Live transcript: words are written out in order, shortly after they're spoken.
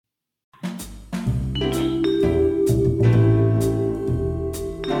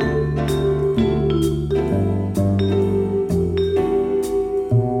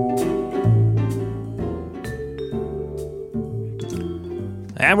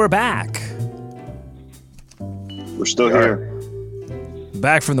And we're back. We're still here.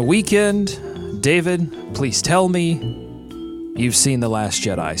 Back from the weekend. David, please tell me you've seen The Last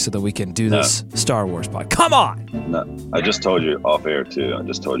Jedi so that we can do this Star Wars pod. Come on! No, I just told you off air too. I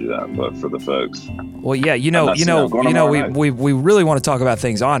just told you that, but for the folks. Well, yeah, we really want to talk about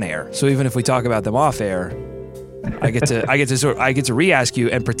things on air. So even if we talk about them off air, I get to re-ask you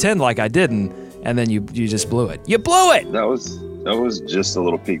and pretend like I didn't, and then you just blew it. You blew it. That was just a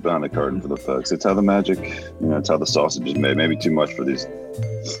little peek behind the curtain for the folks. It's how the magic, it's how the sausage is made. Maybe too much for these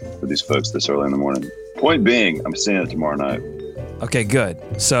folks this early in the morning. Point being, I'm seeing it tomorrow night. Okay,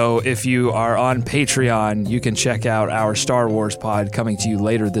 good. So if you are on Patreon, you can check out our Star Wars pod coming to you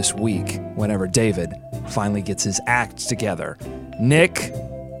later this week whenever David finally gets his act together. Nick,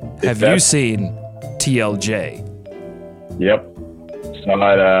 have you seen TLJ? Yep.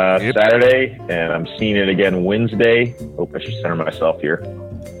 Saw it Saturday, and I'm seeing it again Wednesday. Hope I should center myself here.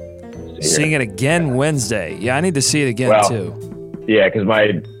 Seeing it again Wednesday. Yeah, I need to see it again too. Yeah, because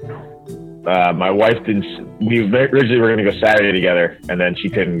my wife didn't. We originally were going to go Saturday together, and then she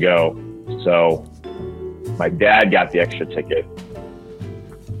couldn't go. So my dad got the extra ticket.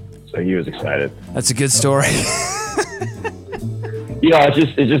 So he was excited. That's a good story.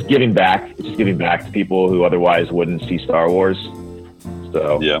 It's just giving back. It's just giving back to people who otherwise wouldn't see Star Wars.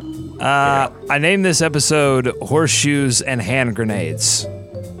 So yeah. I named this episode Horseshoes and Hand Grenades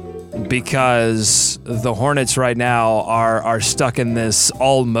because the Hornets right now are stuck in this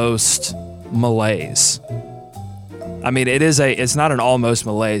almost malaise. I mean, it's not an almost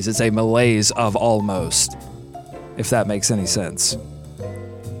malaise, it's a malaise of almost, if that makes any sense.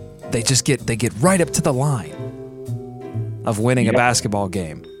 They get right up to the line of winning a basketball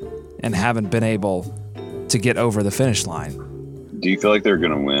game and haven't been able to get over the finish line. Do you feel like they're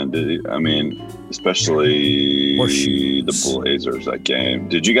going to win? Especially Horseshoes. The Blazers, that game.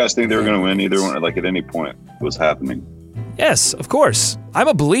 Did you guys think they were going to win either one? Like at any point it was happening? Yes, of course. I'm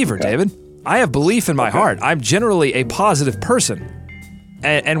a believer, David. I have belief in my heart. I'm generally a positive person.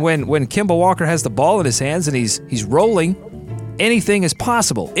 And when Kemba Walker has the ball in his hands and he's rolling, anything is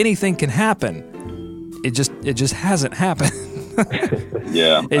possible. Anything can happen. It just hasn't happened.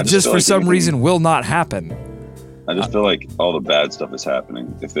 Yeah. It just for some reason will not happen. I just feel like all the bad stuff is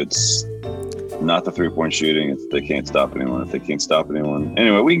happening. If it's not the three-point shooting, they can't stop anyone. If they can't stop anyone,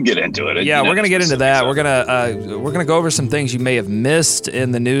 anyway, we can get into it. Yeah, we're gonna get into that. We're gonna go over some things you may have missed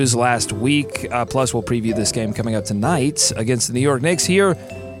in the news last week. Plus, we'll preview this game coming up tonight against the New York Knicks here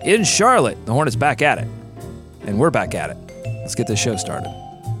in Charlotte. The Hornets back at it, and we're back at it. Let's get this show started.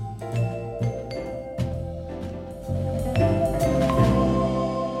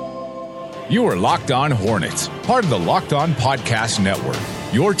 You are Locked On Hornets, part of the Locked On Podcast Network.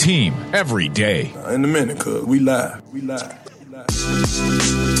 Your team every day. In a minute, cuz we live.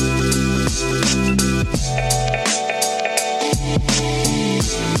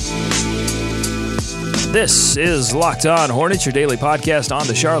 This is Locked On Hornets, your daily podcast on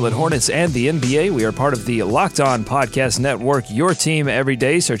the Charlotte Hornets and the NBA. We are part of the Locked On Podcast Network, your team every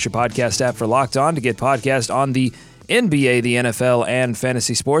day. Search your podcast app for Locked On to get podcast on the NBA, the NFL, and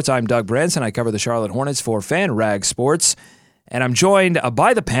fantasy sports. I'm Doug Branson. I cover the Charlotte Hornets for FanRag Sports. And I'm joined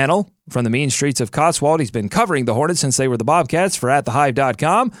by the panel from the mean streets of Cotswold. He's been covering the Hornets since they were the Bobcats for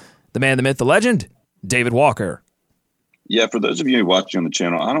AtTheHive.com. The man, the myth, the legend, David Walker. Yeah, for those of you watching on the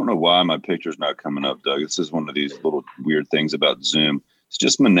channel, I don't know why my picture's not coming up, Doug. This is one of these little weird things about Zoom. It's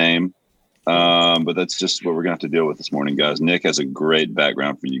just my name. But that's just what we're going to have to deal with this morning, guys. Nick has a great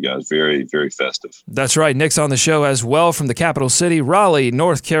background for you guys. Very, very festive. That's right. Nick's on the show as well from the capital city, Raleigh,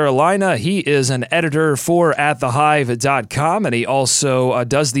 North Carolina. He is an editor for AtTheHive.com, and he also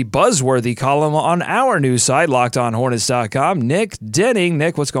does the buzzworthy column on our news site, LockedOnHornets.com. Nick Denning.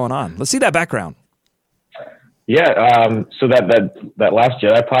 Nick, what's going on? Let's see that background. Yeah, so that Last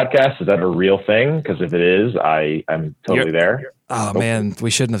Jedi podcast, is that a real thing? Because if it is, I'm totally there. Oh man, we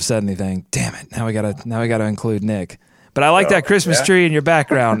shouldn't have said anything. Damn it! Now we gotta include Nick. But I like that Christmas tree in your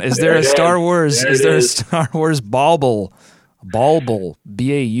background. Is there a Star Wars? Is there a Star Wars bauble? Bauble,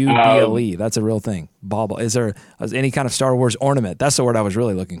 B-A-U-B-L-E. That's a real thing. Bauble. Is there any kind of Star Wars ornament? That's the word I was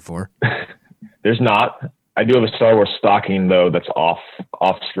really looking for. There's not. I do have a Star Wars stocking though that's off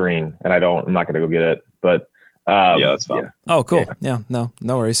screen, and I'm not gonna go get it. But yeah, that's fine. Yeah. Oh, cool. Yeah, no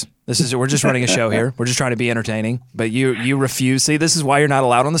worries. We're just running a show here. We're just trying to be entertaining. But you refuse. See, this is why you're not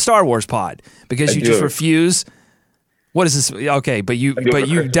allowed on the Star Wars pod, because you just refuse. What is this? Okay, but you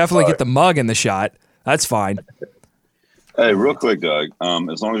definitely get the mug in the shot. That's fine. Hey, real quick, Doug.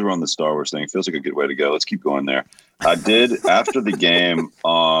 As long as we're on the Star Wars thing, it feels like a good way to go. Let's keep going there. I did after the game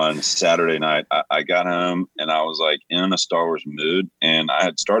on Saturday night. I got home and I was like in a Star Wars mood, and I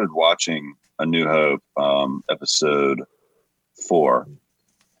had started watching A New Hope episode 4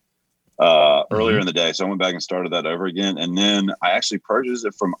 earlier in the day. So I went back and started that over again, and then I actually purchased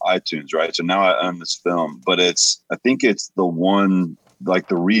it from iTunes. Right, so now I own this film, but I think it's the one, like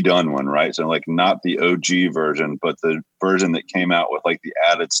the redone one, right? So like not the OG version, but the version that came out with like the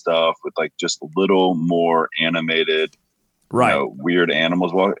added stuff with like just a little more animated, right? Weird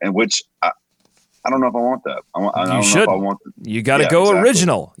animals. And which I don't know if I want that. You should. You got to go exactly.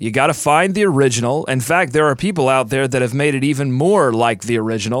 Original. You got to find the original. In fact, there are people out there that have made it even more like the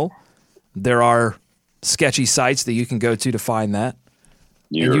original. There are sketchy sites that you can go to find that.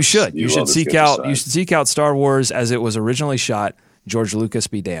 And you should. You should seek out Star Wars as it was originally shot. George Lucas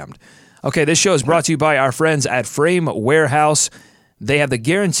be damned. Okay, this show is brought to you by our friends at Frame Warehouse. They have the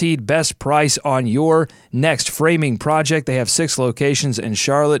guaranteed best price on your next framing project. They have 6 locations in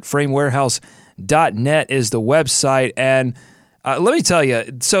Charlotte. FrameWarehouse.net is the website. And let me tell you,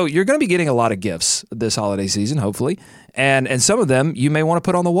 so you're going to be getting a lot of gifts this holiday season, hopefully. And some of them you may want to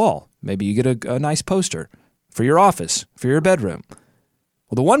put on the wall. Maybe you get a nice poster for your office, for your bedroom.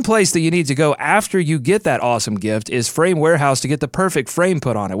 Well, the one place that you need to go after you get that awesome gift is Frame Warehouse to get the perfect frame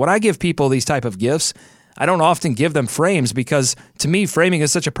put on it. When I give people these type of gifts, I don't often give them frames because, to me, framing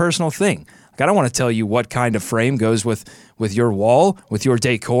is such a personal thing. Like, I don't want to tell you what kind of frame goes with your wall, with your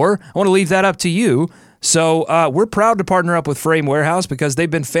decor. I want to leave that up to you. So we're proud to partner up with Frame Warehouse because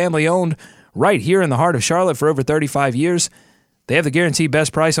they've been family-owned right here in the heart of Charlotte for over 35 years. They have the guaranteed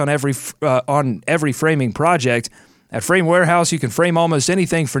best price on every framing project. At Frame Warehouse, you can frame almost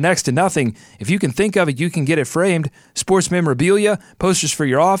anything for next to nothing. If you can think of it, you can get it framed. Sports memorabilia, posters for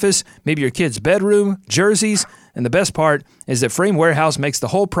your office, maybe your kid's bedroom, jerseys. And the best part is that Frame Warehouse makes the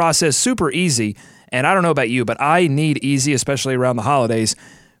whole process super easy. And I don't know about you, but I need easy, especially around the holidays.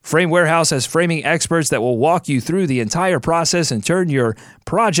 Frame Warehouse has framing experts that will walk you through the entire process and turn your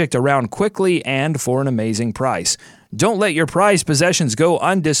project around quickly and for an amazing price. Don't let your prized possessions go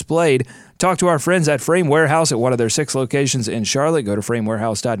undisplayed. Talk to our friends at Frame Warehouse at one of their 6 locations in Charlotte. Go to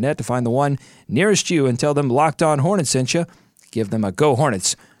framewarehouse.net to find the one nearest you and tell them Locked On Hornets sent you. Give them a Go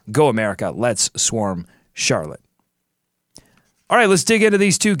Hornets, Go America, let's swarm Charlotte. All right, let's dig into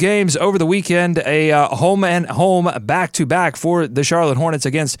these 2 games over the weekend. A home and home back-to-back for the Charlotte Hornets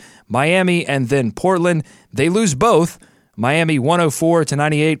against Miami and then Portland. They lose both. Miami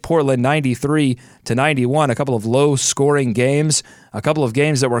 104-98, Portland 93-91. A couple of low-scoring games, a couple of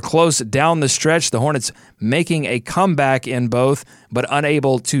games that were close down the stretch. The Hornets making a comeback in both, but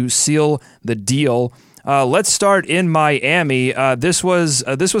unable to seal the deal. Let's start in Miami. This was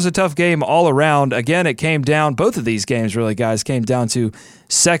a tough game all around. Again, it came down, both of these games really, guys, came down to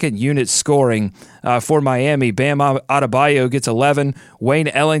second unit scoring for Miami. Bam Adebayo gets 11. Wayne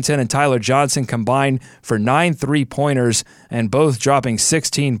Ellington and Tyler Johnson combined for 9 3-pointers and both dropping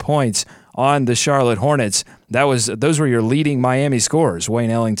 16 points on the Charlotte Hornets. Those were your leading Miami scorers,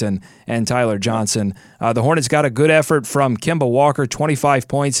 Wayne Ellington and Tyler Johnson. The Hornets got a good effort from Kemba Walker, 25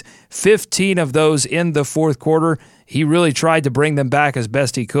 points, 15 of those in the fourth quarter. He really tried to bring them back as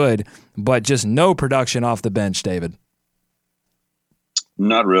best he could, but just no production off the bench, David.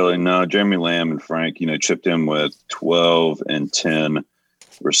 Not really, no. Jeremy Lamb and Frank, chipped in with 12 and 10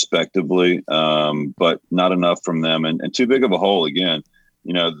 respectively, but not enough from them. And too big of a hole again.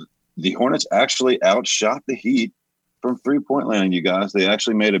 The Hornets actually outshot the Heat from three-point land, you guys. They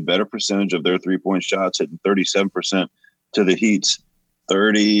actually made a better percentage of their three-point shots, hitting 37% to the Heat's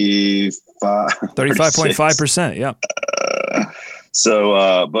 35.5%, yeah.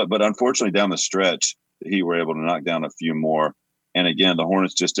 But unfortunately down the stretch, the Heat were able to knock down a few more. And again, the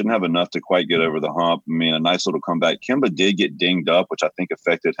Hornets just didn't have enough to quite get over the hump. I mean, a nice little comeback. Kemba did get dinged up, which I think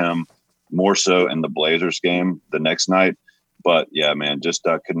affected him more so in the Blazers game the next night. But, yeah, man, just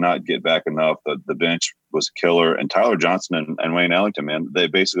could not get back enough. The bench was killer. And Tyler Johnson and Wayne Ellington, man, they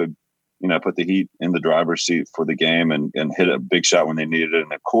basically, put the Heat in the driver's seat for the game and hit a big shot when they needed it.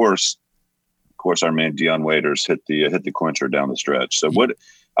 And, of course, our man Dion Waiters hit the clincher down the stretch. So what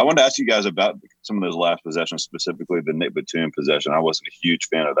I wanted to ask you guys about some of those last possessions, specifically the Nick Batum possession. I wasn't a huge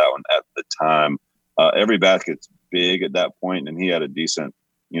fan of that one at the time. Every basket's big at that point, and he had a decent,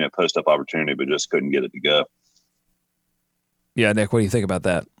 post-up opportunity, but just couldn't get it to go. Yeah, Nick, what do you think about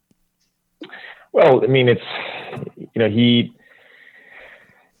that? Well, I mean, it's, he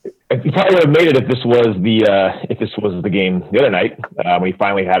probably would have made it if this was the game the other night when he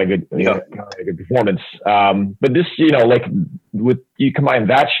finally had a good performance. But this, with you combine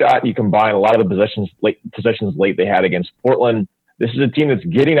that shot, you combine a lot of the possessions late they had against Portland. This is a team that's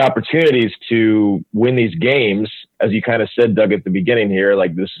getting opportunities to win these games, as you kind of said, Doug, at the beginning here,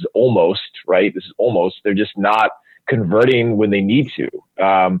 like this is almost, right? This is almost, they're just not converting when they need to.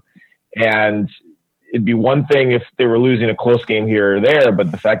 And it'd be one thing if they were losing a close game here or there,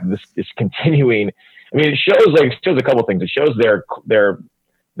 but the fact that this is continuing, I mean, it shows a couple of things. It shows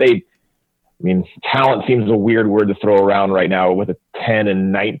talent seems a weird word to throw around right now with a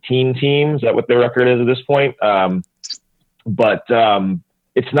 10-19 team. Is that what their record is at this point? But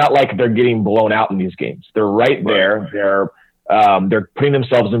it's not like they're getting blown out in these games. They're right there. They're putting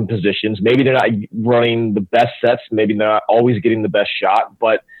themselves in positions. Maybe they're not running the best sets. Maybe they're not always getting the best shot,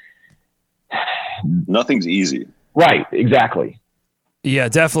 but nothing's easy. Right. Exactly. Yeah,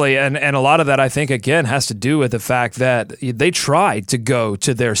 definitely. And a lot of that, I think, again, has to do with the fact that they tried to go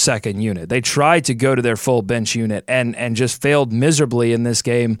to their second unit. They tried to go to their full bench unit and just failed miserably in this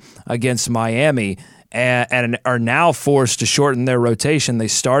game against Miami and are now forced to shorten their rotation. They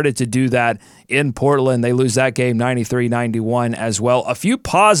started to do that in Portland. They lose that game 93-91 as well. A few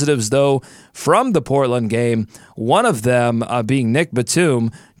positives, though, from the Portland game, one of them being Nick Batum,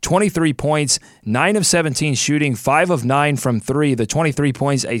 23 points, 9 of 17 shooting, 5 of 9 from 3. The 23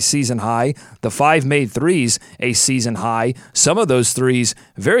 points, a season high. The 5 made threes, a season high. Some of those threes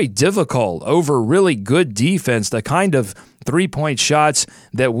very difficult over really good defense, the kind of three-point shots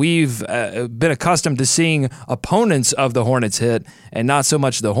that we've been accustomed to seeing opponents of the Hornets hit, and not so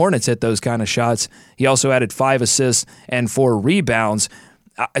much the Hornets hit those kind of shots. He also added 5 assists and 4 rebounds.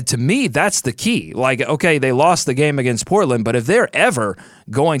 To me, that's the key. Like, okay, they lost the game against Portland, but if they're ever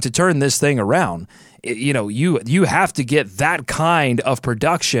going to turn this thing around, you have to get that kind of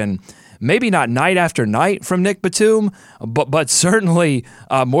production, maybe not night after night from Nick Batum, but certainly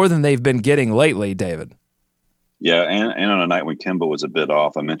more than they've been getting lately, David. Yeah, and on a night when Kemba was a bit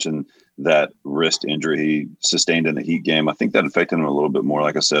off, I mentioned that wrist injury he sustained in the Heat game. I think that affected him a little bit more.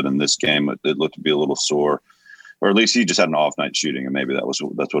 Like I said, in this game, it looked to be a little sore. Or at least he just had an off night shooting, and maybe that's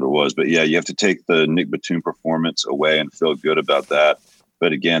what it was. But yeah, you have to take the Nick Batum performance away and feel good about that.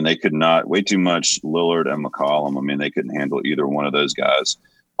 But again, they could not, way too much Lillard and McCollum. I mean, they couldn't handle either one of those guys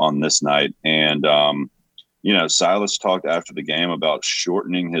on this night. And, Silas talked after the game about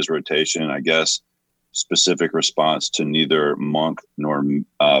shortening his rotation, I guess, specific response to neither Monk nor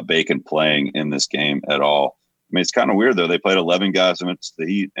Bacon playing in this game at all. I mean, it's kind of weird, though. They played 11 guys against the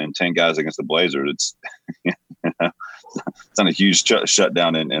Heat and 10 guys against the Blazers. It's not a huge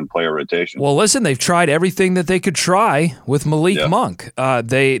shutdown in player rotation. Well, listen, they've tried everything that they could try with Malik Monk.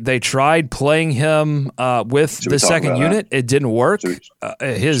 They tried playing him with the second unit. It didn't work. Should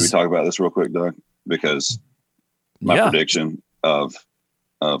we talk about this real quick, Doug? Because my prediction of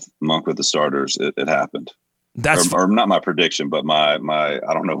Monk with the starters, it happened. That's or not my prediction, but my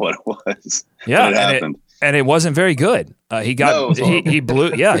I don't know what it was. Yeah, it happened. And it wasn't very good. He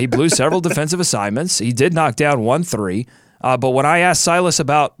blew several defensive assignments. He did knock down 1 3. But when I asked Silas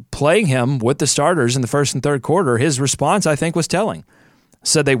about playing him with the starters in the first and third quarter, his response, I think, was telling.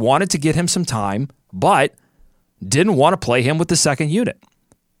 Said they wanted to get him some time, but didn't want to play him with the second unit.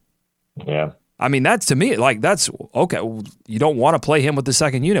 Yeah. I mean, that's to me, like, that's okay. You don't want to play him with the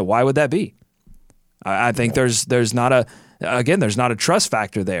second unit. Why would that be? I think there's not a trust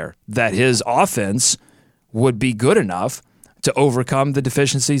factor there that his offense would be good enough to overcome the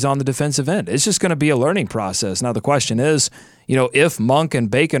deficiencies on the defensive end. It's just going to be a learning process. Now, the question is, if Monk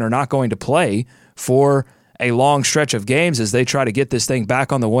and Bacon are not going to play for a long stretch of games as they try to get this thing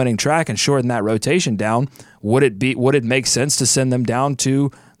back on the winning track and shorten that rotation down, would it make sense to send them down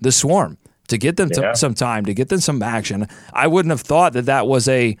to the Swarm to get them some time, to get them some action? I wouldn't have thought that was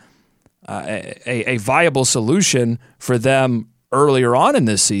a viable solution for them earlier on in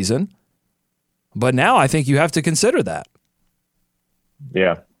this season. But now I think you have to consider that.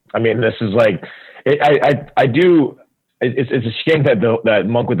 Yeah. I mean, this is like, I do. It's a shame that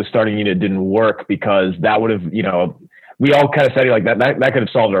Monk with the starting unit didn't work, because that would have, we all kind of said like that could have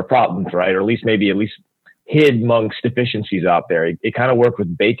solved our problems, right? Or at least hid Monk's deficiencies out there. It kind of worked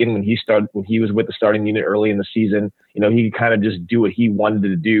with Bacon when he was with the starting unit early in the season. He could kind of just do what he wanted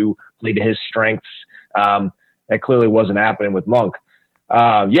to do, play to his strengths. That clearly wasn't happening with Monk. You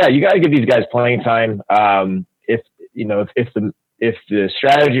got to give these guys playing time. If the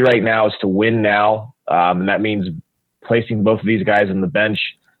strategy right now is to win now, and that means placing both of these guys on the bench,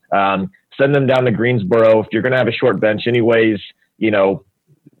 send them down to Greensboro. If you're going to have a short bench anyways, there's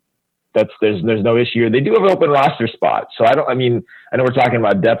no issue. They do have an open roster spot. So I know we're talking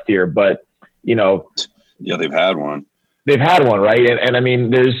about depth here, but yeah, they've had one. They've had one, right? And I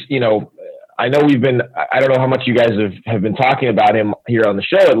mean, there's, I know I don't know how much you guys have been talking about him here on the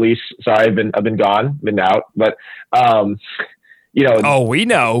show, at least. Sorry, I've been gone, been out, but, Oh, we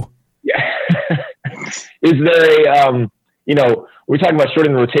know. Yeah. Is there a we're talking about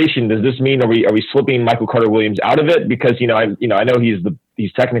shortening the rotation. Does this mean are we slipping Michael Carter-Williams out of it? Because I know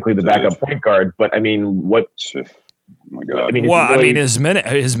he's technically the backup point guard, but I mean, what? Oh my God. His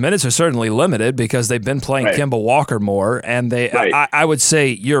minutes are certainly limited because they've been playing Kemba Walker more, and I would say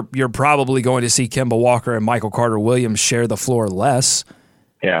you're probably going to see Kemba Walker and Michael Carter-Williams share the floor less.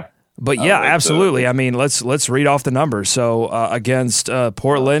 Yeah. But yeah, absolutely. I mean, let's read off the numbers. So against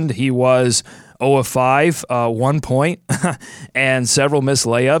Portland, he was 0 of 5, 1 point, and several missed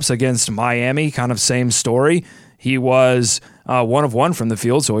layups. Against Miami, kind of same story. He was 1 of 1 from the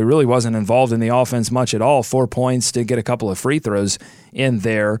field, so he really wasn't involved in the offense much at all. 4 points, did get a couple of free throws in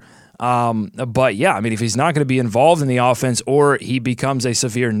there. But yeah, I mean, if he's not going to be involved in the offense or he becomes a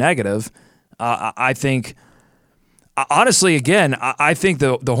severe negative, I think. Honestly, again, I think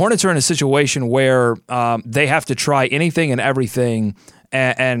the Hornets are in a situation where they have to try anything and everything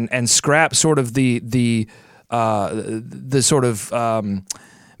and scrap sort of the sort of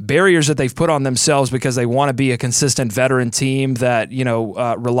barriers that they've put on themselves because they want to be a consistent veteran team that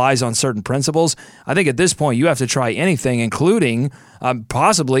relies on certain principles. I think at this point you have to try anything, including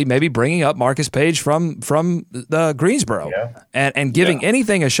possibly maybe bringing up Marcus Page from the Greensboro and giving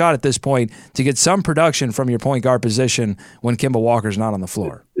anything a shot at this point to get some production from your point guard position when Kemba Walker's not on the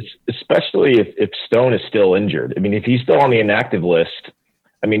floor. Especially if Stone is still injured. I mean, if he's still on the inactive list,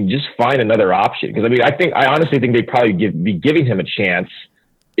 I mean, just find another option. Because I honestly think they'd probably be giving him a chance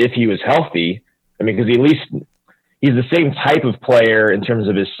if he was healthy. I mean, because at least he's the same type of player in terms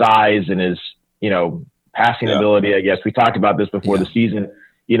of his size and his, passing ability, I guess. We talked about this before the season,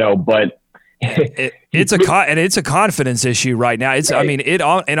 but it's a confidence issue right now. I mean, it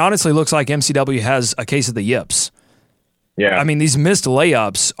honestly looks like MCW has a case of the yips. Yeah. I mean, these missed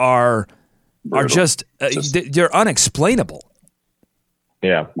layups are just they're unexplainable.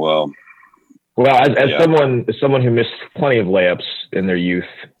 Yeah. Well, as someone who missed plenty of layups in their youth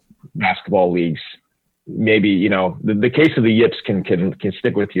basketball leagues, maybe the case of the yips can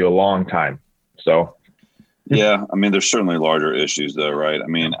stick with you a long time. So, yeah, I mean, there's certainly larger issues, though, right? I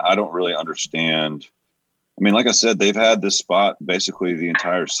mean, I don't really understand. I mean, like I said, they've had this spot basically the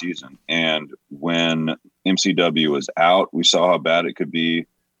entire season, and when MCW was out, we saw how bad it could be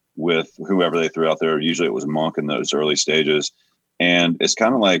with whoever they threw out there. Usually, it was Monk in those early stages. And it's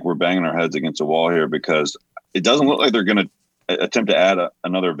kind of like we're banging our heads against a wall here because it doesn't look like they're going to attempt to add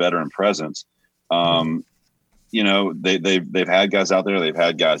another veteran presence. They've had guys out there. They've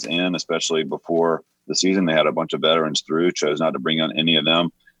had guys in, especially before the season. They had a bunch of veterans through, chose not to bring on any of them.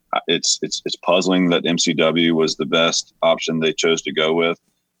 It's puzzling that MCW was the best option they chose to go with.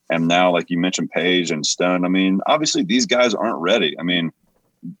 And now, like you mentioned, Page and Stone, I mean, obviously these guys aren't ready. I mean,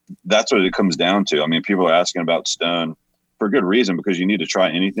 that's what it comes down to. I mean, people are asking about Stone for good reason, because you need to try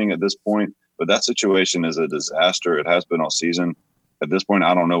anything at this point. But that situation is a disaster. It has been all season. At this point,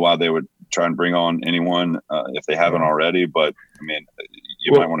 I don't know why they would try and bring on anyone if they haven't already. But, I mean,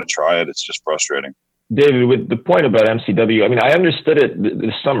 you might want to try it. It's just frustrating. David, with the point about MCW, I mean, I understood it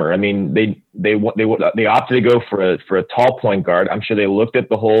this summer. I mean, they opted to go for a tall point guard. I'm sure they looked at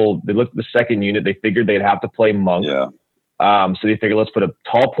the second unit. They figured they'd have to play Monk. Yeah. So they figured, let's put a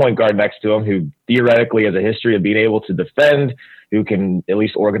tall point guard next to him who theoretically has a history of being able to defend, who can at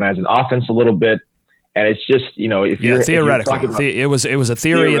least organize an offense a little bit. And it's just, theoretically, it was a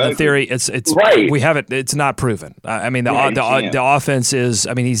theory, and the theory it's right. We haven't. It's not proven. I mean, the offense is.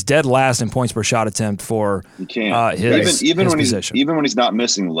 I mean, he's dead last in points per shot attempt for his position. Even when he's not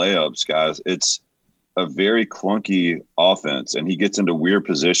missing layups, guys, it's a very clunky offense, and he gets into weird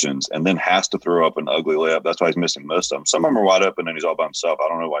positions and then has to throw up an ugly layup. That's why he's missing most of them. Some of them are wide open and he's all by himself. I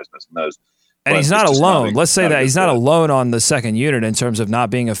don't know why he's missing those. And he's not alone. Let's say that he's not alone on the second unit in terms of not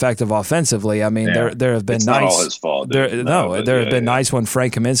being effective offensively. I mean, there have been it's nights. Not all his fault. There have been nights when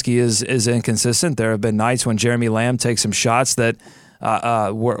Frank Kaminsky is inconsistent. There have been nights when Jeremy Lamb takes some shots that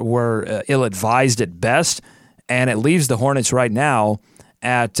were ill-advised at best, and it leaves the Hornets right now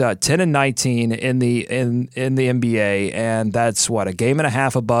at 10-19 in the NBA, and that's a game and a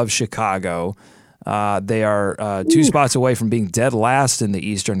half above Chicago. They are 2 spots away from being dead last in the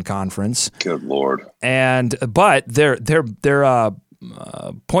Eastern Conference. Good Lord! But their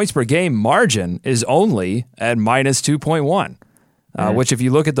points per game margin is only at minus 2.1, which if you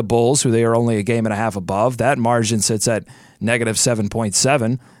look at the Bulls, who they are only a game and a half above, that margin sits at negative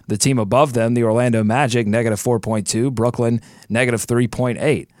 7.7. The team above them, the Orlando Magic, negative 4.2. Brooklyn, negative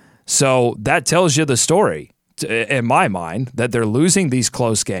 3.8. So that tells you the story, in my mind, that they're losing these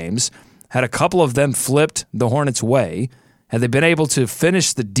close games. Had a couple of them flipped the Hornets' way, had they been able to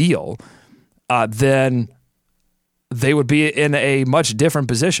finish the deal, then they would be in a much different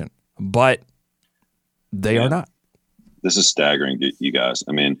position. But They are not. This is staggering, you guys.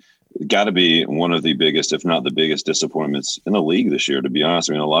 I mean, got to be one of the biggest, if not the biggest, disappointments in the league this year, to be honest.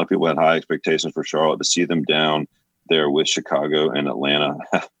 I mean, a lot of people had high expectations for Charlotte. To see them down there with Chicago and Atlanta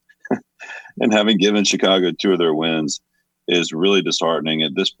and having given Chicago 2 of their wins is really disheartening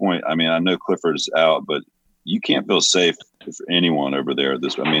at this point. I mean, I know Clifford's out, but you can't feel safe for anyone over there.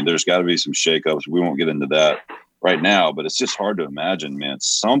 There's got to be some shakeups. We won't get into that right now, but it's just hard to imagine, man,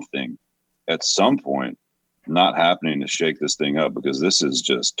 something at some point not happening to shake this thing up, because this has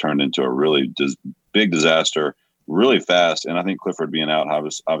just turned into a really big disaster really fast. And I think Clifford being out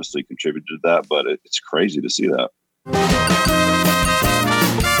obviously contributed to that, but it's crazy to see that.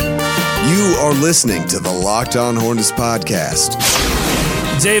 You are listening to the Locked On Hornets podcast.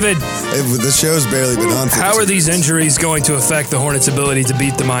 David, The show's barely been on. How are these injuries going to affect the Hornets' ability to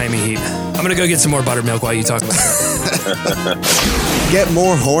beat the Miami Heat? I'm going to go get some more buttermilk while you talk about that. Get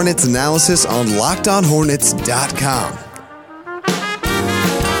more Hornets analysis on LockedOnHornets.com.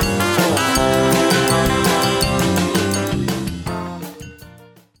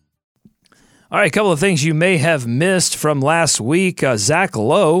 All right, a couple of things you may have missed from last week. Zach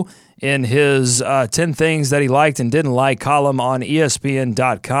Lowe, in his 10 things that he liked and didn't like column on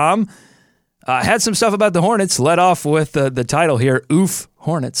ESPN.com, had some stuff about the Hornets, led off with the title here, Oof,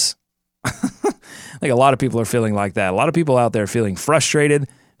 Hornets. I think a lot of people are feeling like that. A lot of people out there feeling frustrated,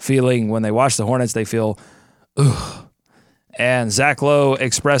 feeling when they watch the Hornets, they feel, ugh. And Zach Lowe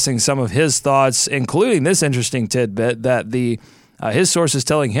expressing some of his thoughts, including this interesting tidbit that his sources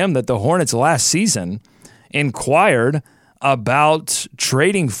telling him that the Hornets last season inquired about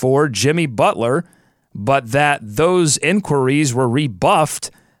trading for Jimmy Butler, but that those inquiries were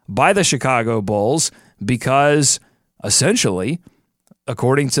rebuffed by the Chicago Bulls because, essentially,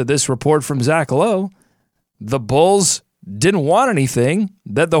 according to this report from Zach Lowe, the Bulls didn't want anything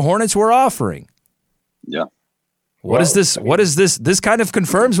that the Hornets were offering. Yeah. What is this? What is this? This kind of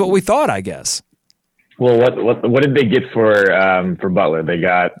confirms what we thought, I guess. Well, what did they get for Butler? They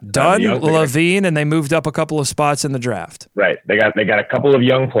got Dunn, Levine, and they moved up a couple of spots in the draft. Right. They got a couple of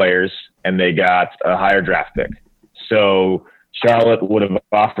young players, and they got a higher draft pick. So Charlotte would have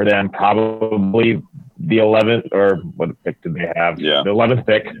offered them probably the 11th, or what pick did they have? Yeah, the 11th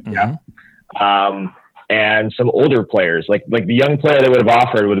pick. Mm-hmm. Yeah. And some older players, like the young player they would have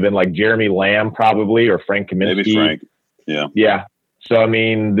offered would have been like Jeremy Lamb probably, or Frank Kaminsky. Maybe Frank. Yeah. Yeah. So I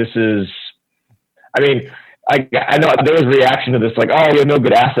mean, I know there was a reaction to this, like, oh, we have no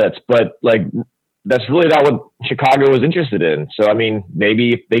good assets, but like that's really not what Chicago was interested in. So I mean,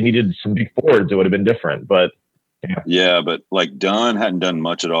 maybe if they needed some big forwards, it would have been different. But yeah, but like Dunn hadn't done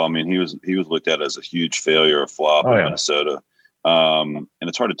much at all. I mean, he was looked at as a huge failure, a flop in Minnesota. And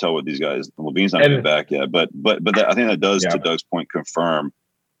it's hard to tell what these guys. Levine's not getting back yet, but I think that does, to Doug's point, confirm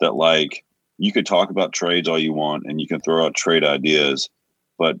that like you could talk about trades all you want, and you can throw out trade ideas,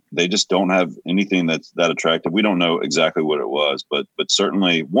 but they just don't have anything that's that attractive. We don't know exactly what it was, but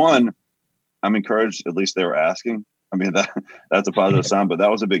certainly one, I'm encouraged. At least they were asking. I mean, that's a positive sign. But that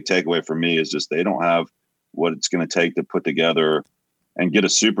was a big takeaway for me, is just they don't have what it's going to take to put together and get a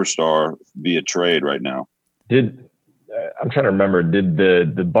superstar via trade right now. I'm trying to remember, did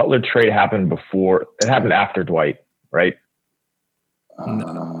the Butler trade happen before? It happened after Dwight, right?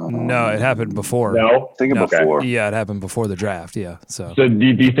 No, it happened before. No, before. Yeah, it happened before the draft. Yeah. So do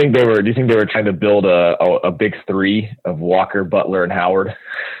you think they were trying to build a big three of Walker, Butler, and Howard?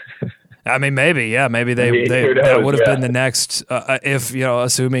 I mean, maybe. Yeah, maybe that would have been the next. If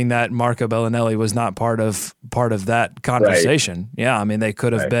assuming that Marco Bellinelli was not part of that conversation. Right. Yeah, I mean, they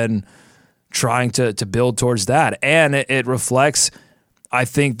could have been trying to build towards that, and it reflects, I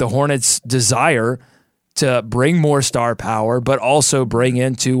think, the Hornets' desire to bring more star power, but also bring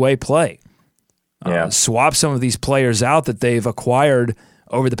in two-way play. Swap some of these players out that they've acquired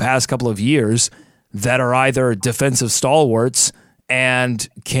over the past couple of years that are either defensive stalwarts and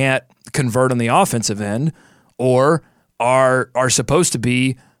can't convert on the offensive end, or are supposed to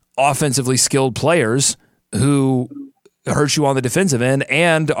be offensively skilled players who hurt you on the defensive end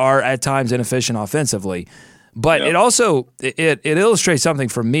and are at times inefficient offensively. But it also it illustrates something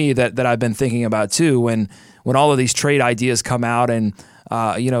for me that I've been thinking about too. When all of these trade ideas come out, and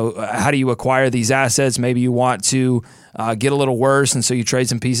how do you acquire these assets? Maybe you want to get a little worse, and so you trade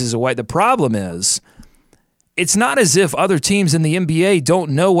some pieces away. The problem is, it's not as if other teams in the NBA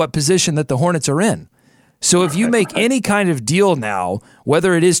don't know what position that the Hornets are in. So if you make any kind of deal now,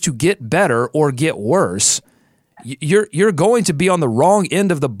 whether it is to get better or get worse, you're going to be on the wrong end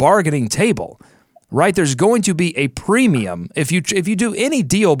of the bargaining table. Right, there's going to be a premium if you do any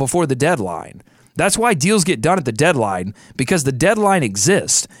deal before the deadline. That's why deals get done at the deadline, because the deadline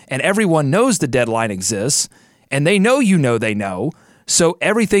exists, and everyone knows the deadline exists, and they know they know, so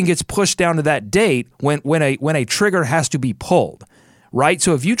everything gets pushed down to that date when a trigger has to be pulled, right?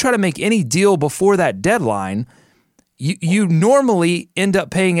 So if you try to make any deal before that deadline, you normally end up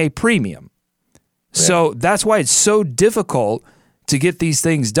paying a premium. Yeah. So that's why it's so difficult to get these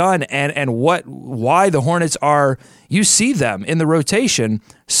things done, and why the Hornets are, you see them in the rotation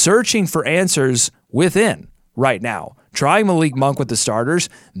searching for answers within right now. Trying Malik Monk with the starters,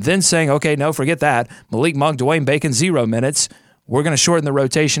 then saying, okay, no, forget that. Malik Monk, Dwayne Bacon, 0 minutes. We're going to shorten the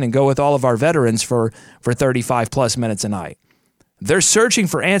rotation and go with all of our veterans for 35-plus minutes a night. They're searching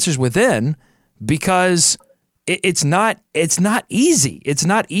for answers within because it's not easy. It's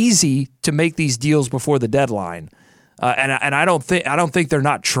not easy to make these deals before the deadline. And I don't think they're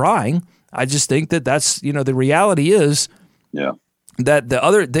not trying. I just think that's the reality is that the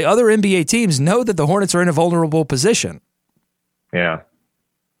other NBA teams know that the Hornets are in a vulnerable position. Yeah.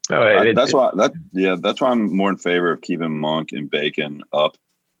 That's why I'm more in favor of keeping Monk and Bacon up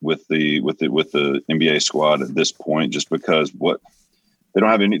with the NBA squad at this point, just because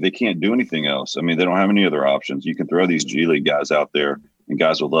they can't do anything else. I mean, they don't have any other options. You can throw these G League guys out there and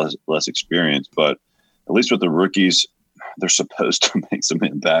guys with less experience, but at least with the rookies, they're supposed to make some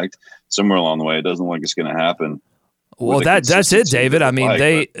impact somewhere along the way. It doesn't look like it's going to happen. Well, that's it, David. I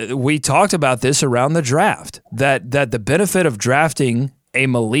mean, we talked about this around the draft, that the benefit of drafting a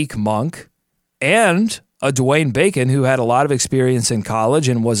Malik Monk and a Dwayne Bacon, who had a lot of experience in college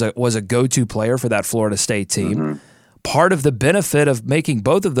and was a go-to player for that Florida State team. Mm-hmm. Part of the benefit of making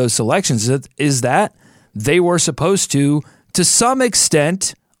both of those selections is that they were supposed to some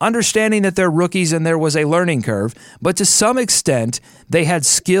extent, understanding that they're rookies and there was a learning curve, but to some extent, they had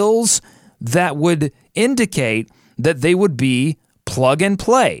skills that would indicate that they would be plug and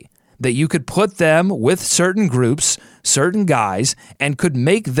play, that you could put them with certain groups, certain guys, and could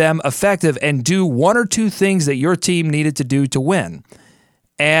make them effective and do one or two things that your team needed to do to win.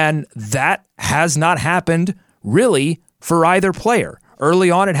 And that has not happened really for either player. Early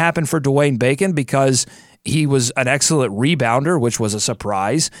on, it happened for Dwayne Bacon because he was an excellent rebounder, which was a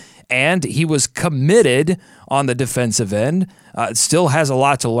surprise, and he was committed on the defensive end. Still has a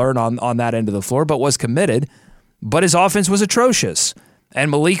lot to learn on that end of the floor, but was committed. But his offense was atrocious. And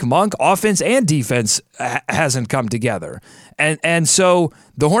Malik Monk, offense and defense, hasn't come together. And so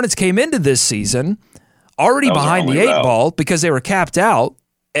the Hornets came into this season already behind the 8-ball because they were capped out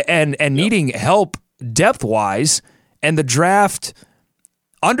and needing help depth-wise, and the draft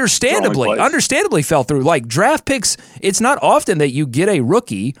understandably fell through. Like draft picks, it's not often that you get a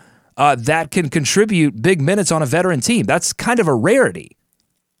rookie that can contribute big minutes on a veteran team. That's kind of a rarity.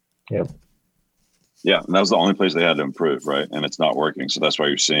 Yep. Yeah, and that was the only place they had to improve, right? And it's not working. So that's why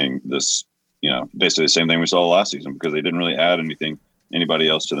you're seeing this, basically the same thing we saw last season, because they didn't really add anybody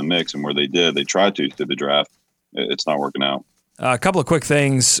else to the mix. And where they did, they tried to through the draft. It's not working out. A couple of quick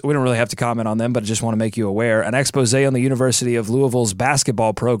things. We don't really have to comment on them, but I just want to make you aware. An expose on the University of Louisville's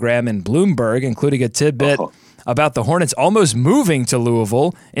basketball program in Bloomberg, including a tidbit about the Hornets almost moving to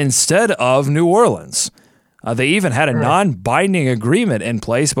Louisville instead of New Orleans. They even had a non-binding agreement in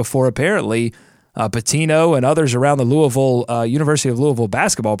place before apparently Pitino and others around the University of Louisville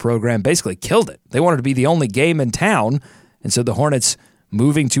basketball program basically killed it. They wanted to be the only game in town, and so the Hornets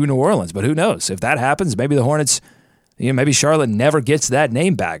moving to New Orleans. But who knows? If that happens, maybe the Hornets, maybe Charlotte never gets that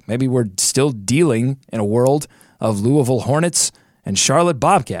name back. Maybe we're still dealing in a world of Louisville Hornets and Charlotte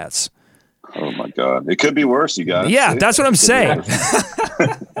Bobcats. Oh, my God. It could be worse, you guys. Yeah, that's what I'm saying.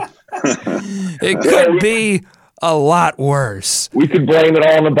 It could be a lot worse. We could blame it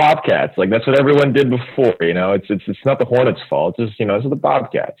all on the Bobcats. Like that's what everyone did before. It's not the Hornets' fault. It's just it's the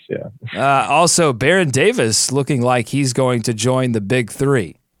Bobcats. Yeah. Also, Baron Davis looking like he's going to join the Big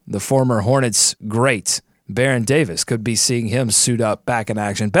Three. The former Hornets great Baron Davis, could be seeing him suit up back in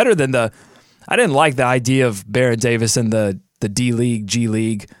action. Better than I didn't like the idea of Baron Davis in the D League, G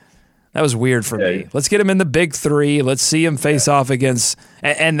League. That was weird for me. Let's get him in the Big Three. Let's see him face off against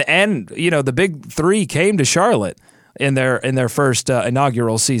and the Big Three came to Charlotte in their first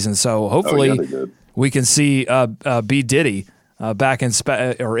inaugural season. So hopefully we can see B Diddy back in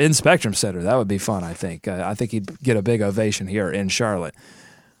Spectrum Center. That would be fun. I think he'd get a big ovation here in Charlotte.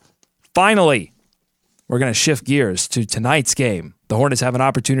 Finally, we're going to shift gears to tonight's game. The Hornets have an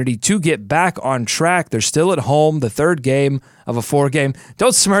opportunity to get back on track. They're still at home, the third game of a 4-game.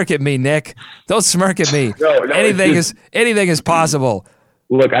 Don't smirk at me, Nick. Don't smirk at me. No, anything is possible.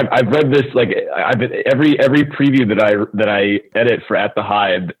 Look, I've read this, like I've been, every preview that I edit for At the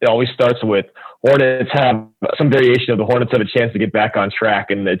Hive, it always starts with Hornets have some variation of the Hornets have a chance to get back on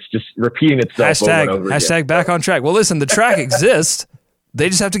track, and it's just repeating itself over and over again. Hashtag back on track. Well, listen, the track exists. They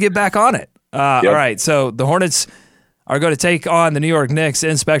just have to get back on it. All right, so the Hornets are going to take on the New York Knicks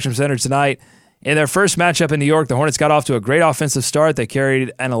in Spectrum Center tonight. In their first matchup in New York, the Hornets got off to a great offensive start. They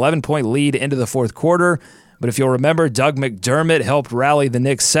carried an 11-point lead into the fourth quarter. But if you'll remember, Doug McDermott helped rally the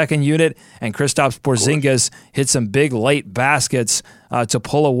Knicks' second unit, and Kristaps Porzingis hit some big late baskets to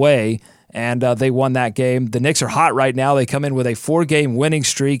pull away, and they won that game. The Knicks are hot right now. They come in with a 4-game winning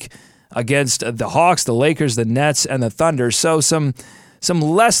streak against the Hawks, the Lakers, the Nets, and the Thunder. So some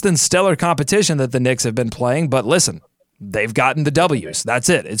less than stellar competition that the Knicks have been playing. But listen, they've gotten the W's. That's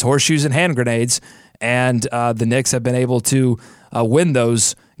it. It's horseshoes and hand grenades, and the Knicks have been able to win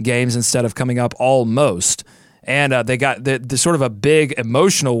those games instead of coming up almost. And they got the sort of a big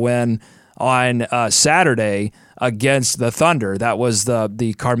emotional win on Saturday against the Thunder. That was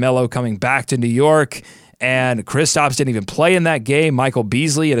the Carmelo coming back to New York, and Kristaps didn't even play in that game. Michael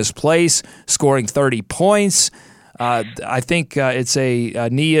Beasley in his place, scoring 30 points. I think it's a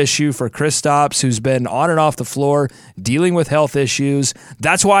knee issue for Kristaps, who's been on and off the floor, dealing with health issues.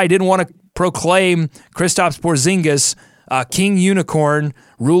 That's why I didn't want to proclaim Kristaps Porzingis King Unicorn,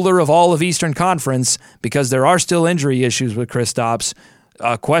 ruler of all of Eastern Conference, because there are still injury issues with Kristaps.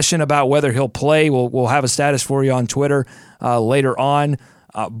 A question about whether he'll play, we'll have a status for you on Twitter later on.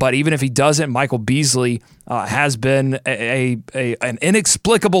 But even if he doesn't, Michael Beasley has been an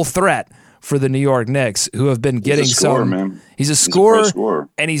inexplicable threat for the New York Knicks, who have been getting He's a scorer,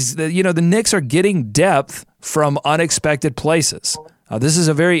 and the Knicks are getting depth from unexpected places. This is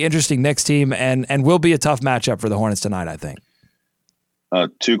a very interesting Knicks team, and will be a tough matchup for the Hornets tonight, I think.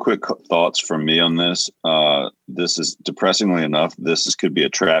 Two quick thoughts from me on this. This is, depressingly enough, could be a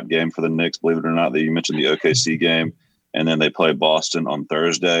trap game for the Knicks, believe it or not. That you mentioned the OKC game, and then they play Boston on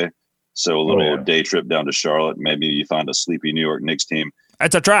Thursday. So a little day trip down to Charlotte. Maybe you find a sleepy New York Knicks team.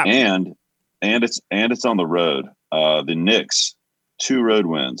 It's a trap. And it's on the road. The Knicks, 2 road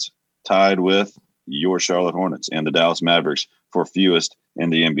wins, tied with your Charlotte Hornets and the Dallas Mavericks for fewest in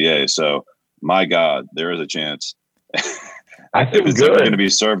the NBA. So, my God, there is a chance. I feel it's good. going to be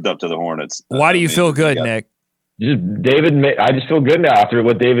served up to the Hornets. Why do you feel good, Nick? I just feel good now after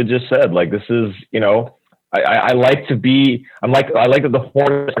what David just said. Like, this is, I like that the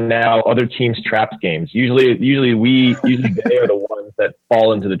Hornets are now other teams' trap games. Usually they are the ones that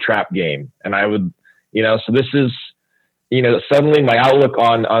fall into the trap game. And I would, so this is, suddenly my outlook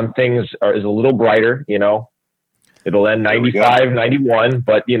on things is a little brighter, It'll end 95, 91,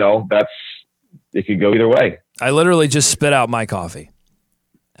 but it could go either way. I literally just spit out my coffee.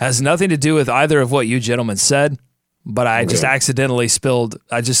 Has nothing to do with either of what you gentlemen said, but I just accidentally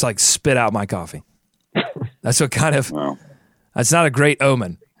I just spit out my coffee. That's what kind of, that's not a great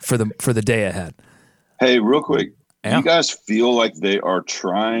omen for the day ahead. Hey, real quick. Do you guys feel like they are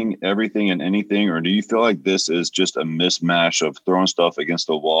trying everything and anything, or do you feel like this is just a mismatch of throwing stuff against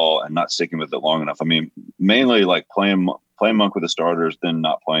the wall and not sticking with it long enough? I mean, mainly like playing Monk with the starters, then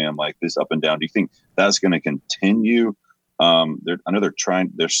not playing like this up and down. Do you think that's going to continue? I know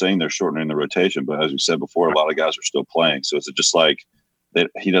they're saying they're shortening the rotation, but as we said before, a lot of guys are still playing. So is it just like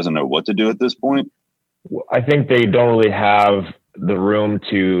that he doesn't know what to do at this point? I think they don't really have the room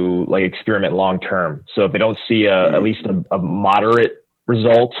to experiment long term. So if they don't see at least a moderate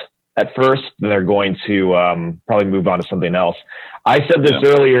result at first, then they're going to probably move on to something else. I said this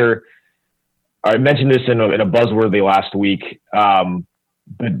earlier. I mentioned this in a buzzworthy last week.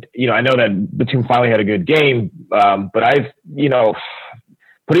 But I know that Batum finally had a good game. But I've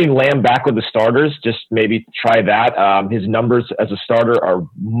putting Lamb back with the starters, just maybe try that. His numbers as a starter are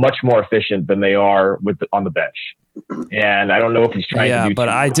much more efficient than they are on the bench. And I don't know if he's trying to do. But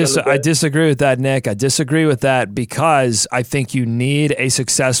I disagree with that, Nick. I disagree with that because I think you need a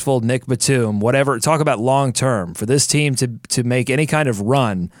successful Nick Batum, whatever. Talk about long term for this team to make any kind of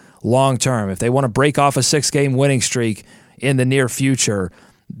run long term. If they want to break off a 6-game winning streak in the near future,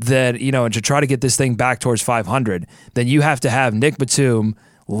 then and to try to get this thing back towards 500, then you have to have Nick Batum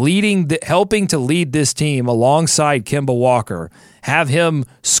helping to lead this team alongside Kemba Walker. Have him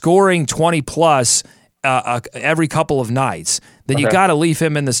scoring 20 plus. Every couple of nights, then you got to leave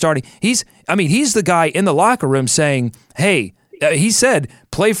him in the starting. He's the guy in the locker room saying, "Hey," he said,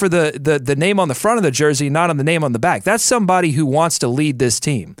 "play for the name on the front of the jersey, not on the name on the back." That's somebody who wants to lead this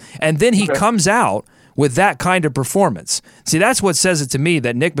team, and then he comes out with that kind of performance. See, that's what says it to me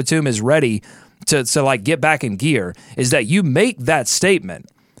that Nick Batum is ready to get back in gear. Is that you make that statement?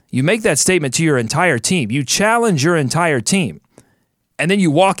 You make that statement to your entire team. You challenge your entire team. And then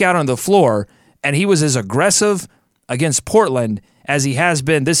you walk out on the floor, and he was as aggressive against Portland as he has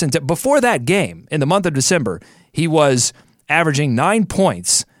been before that game in the month of December. He was averaging 9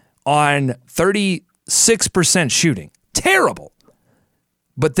 points on 36% shooting. Terrible.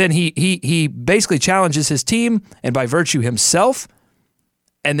 But then he basically challenges his team and by virtue himself,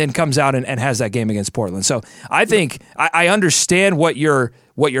 and then comes out and has that game against Portland. So I think I understand what your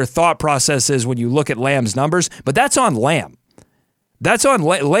thought process is when you look at Lamb's numbers, but that's on Lamb. That's on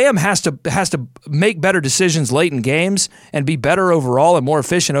Lamb has to make better decisions late in games and be better overall and more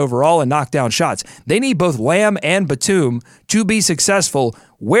efficient overall and knock down shots. They need both Lamb and Batum to be successful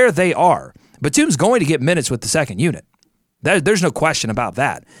where they are. Batum's going to get minutes with the second unit. There's no question about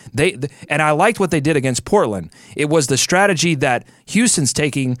that. And I liked what they did against Portland. It was the strategy that Houston's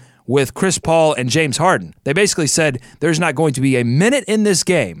taking with Chris Paul and James Harden. They basically said there's not going to be a minute in this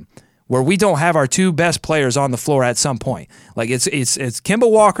game where we don't have our two best players on the floor at some point. Like it's Kemba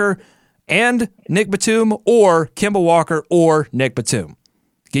Walker and Nick Batum, or Kemba Walker or Nick Batum.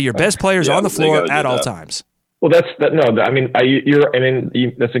 Get your best players on the floor at all times. Well, that's a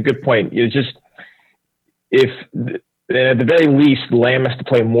good point. It's just at the very least, Lamb has to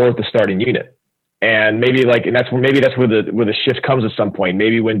play more with the starting unit, and that's where the shift comes at some point.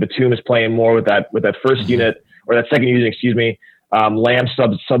 Maybe when Batum is playing more with that first unit or that second unit, Lamb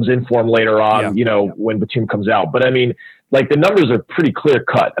subs in for him later on, when Batum comes out. But I mean, like, the numbers are pretty clear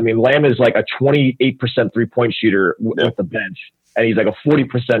cut. I mean, Lamb is like a 28% 3-point shooter with the bench, and he's like a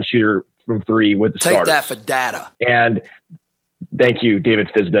 40% shooter from three with the starters. Take that for data. And thank you, David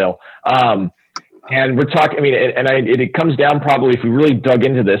Fisdale. And we're talking, it comes down probably, if we really dug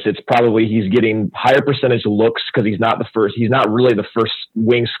into this, it's probably he's getting higher percentage of looks because he's not really the first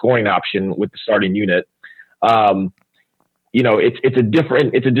wing scoring option with the starting unit. It's a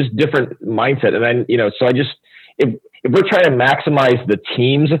different mindset. And then, so if we're trying to maximize the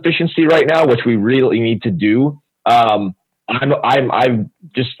team's efficiency right now, which we really need to do, I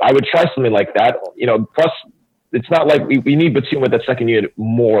would try something like that, plus it's not like we need Batum with that second unit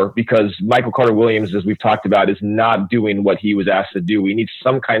more, because Michael Carter-Williams, as we've talked about, is not doing what he was asked to do. We need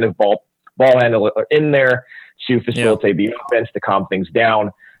some kind of ball handler in there to facilitate the offense, to calm things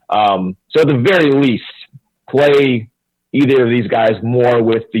down. So at the very least, play either of these guys more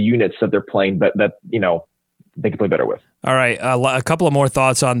with the units that they're playing, but that they can play better with. All right, a couple of more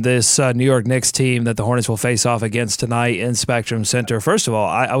thoughts on this New York Knicks team that the Hornets will face off against tonight in Spectrum Center. First of all,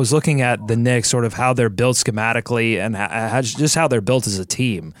 I was looking at the Knicks, sort of how they're built schematically and how they're built as a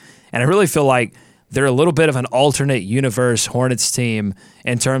team. And I really feel like they're a little bit of an alternate universe Hornets team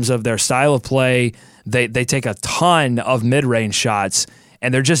in terms of their style of play. They take a ton of mid-range shots,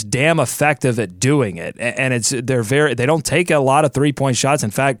 and they're just damn effective at doing it. And they don't take a lot of 3-point shots. In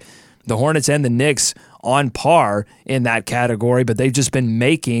fact, the Hornets and the Knicks on par in that category, but they've just been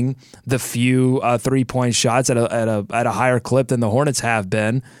making the few 3-point shots at a higher clip than the Hornets have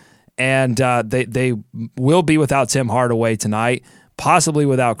been. And they will be without Tim Hardaway tonight, possibly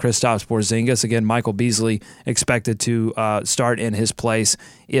without Kristaps Porzingis. Again, Michael Beasley expected to start in his place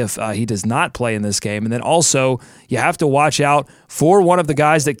if he does not play in this game. And then also, you have to watch out for one of the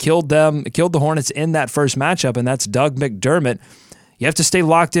guys that killed the Hornets in that first matchup, and that's Doug McDermott. You have to stay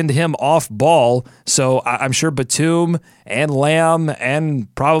locked into him off ball. So I'm sure Batum and Lamb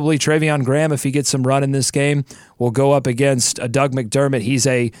and probably Treveon Graham, if he gets some run in this game, will go up against Doug McDermott. He's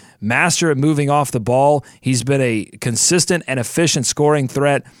a master at moving off the ball. He's been a consistent and efficient scoring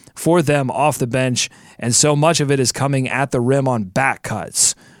threat for them off the bench, and so much of it is coming at the rim on back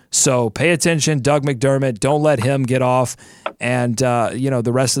cuts. So pay attention, Doug McDermott. Don't let him get off. And,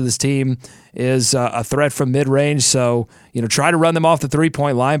 the rest of this team is a threat from mid-range. So, try to run them off the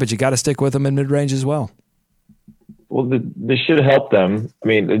 3-point line, but you got to stick with them in mid-range as well. Well, this should help them. I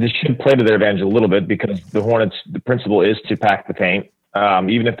mean, this should play to their advantage a little bit, because the Hornets, the principle is to pack the paint.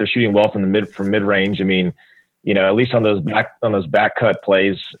 Even if they're shooting well from mid-range, I mean, at least on those back cut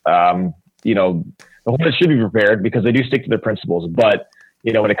plays, the Hornets should be prepared because they do stick to their principles. But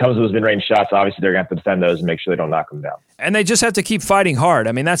when it comes to those mid-range shots, obviously they're going to have to defend those and make sure they don't knock them down. And they just have to keep fighting hard.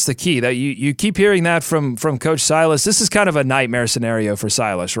 I mean, that's the key. That you keep hearing that from Coach Silas. This is kind of a nightmare scenario for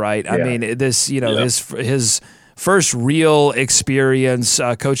Silas, right? Yeah. I mean, this, his first real experience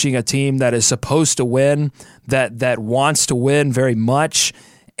coaching a team that is supposed to win, that wants to win very much.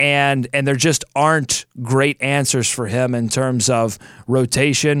 And there just aren't great answers for him in terms of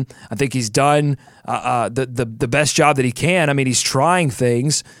rotation. I think he's done the best job that he can. I mean, he's trying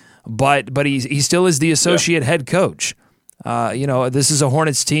things, but he still is the associate head coach. This is a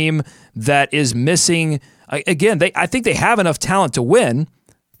Hornets team that is missing. Again, I think they have enough talent to win.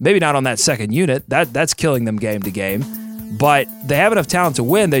 Maybe not on that second unit. That's killing them game to game. but they have enough talent to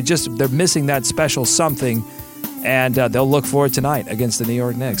win. They're missing that special something, and they'll look for it tonight against the New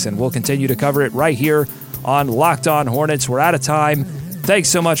York Knicks. And we'll continue to cover it right here on Locked On Hornets. We're out of time. Thanks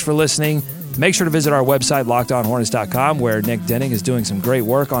so much for listening. Make sure to visit our website, LockedOnHornets.com, where Nick Denning is doing some great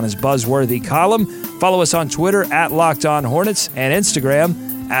work on his buzzworthy column. Follow us on Twitter at Locked On Hornets and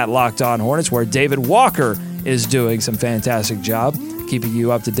Instagram at Locked On Hornets, where David Walker is doing some fantastic job keeping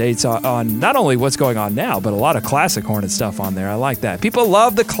you up to date on not only what's going on now, but a lot of classic Hornet stuff on there. I like that. People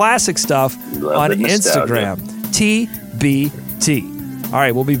love the classic stuff on Instagram. TBT. All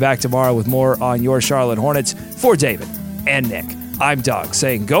right, we'll be back tomorrow with more on your Charlotte Hornets. For David and Nick, I'm Doug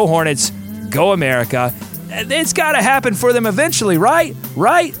saying go Hornets, go America. It's got to happen for them eventually, right?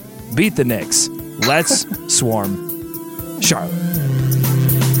 Right? Beat the Knicks. Let's swarm Charlotte.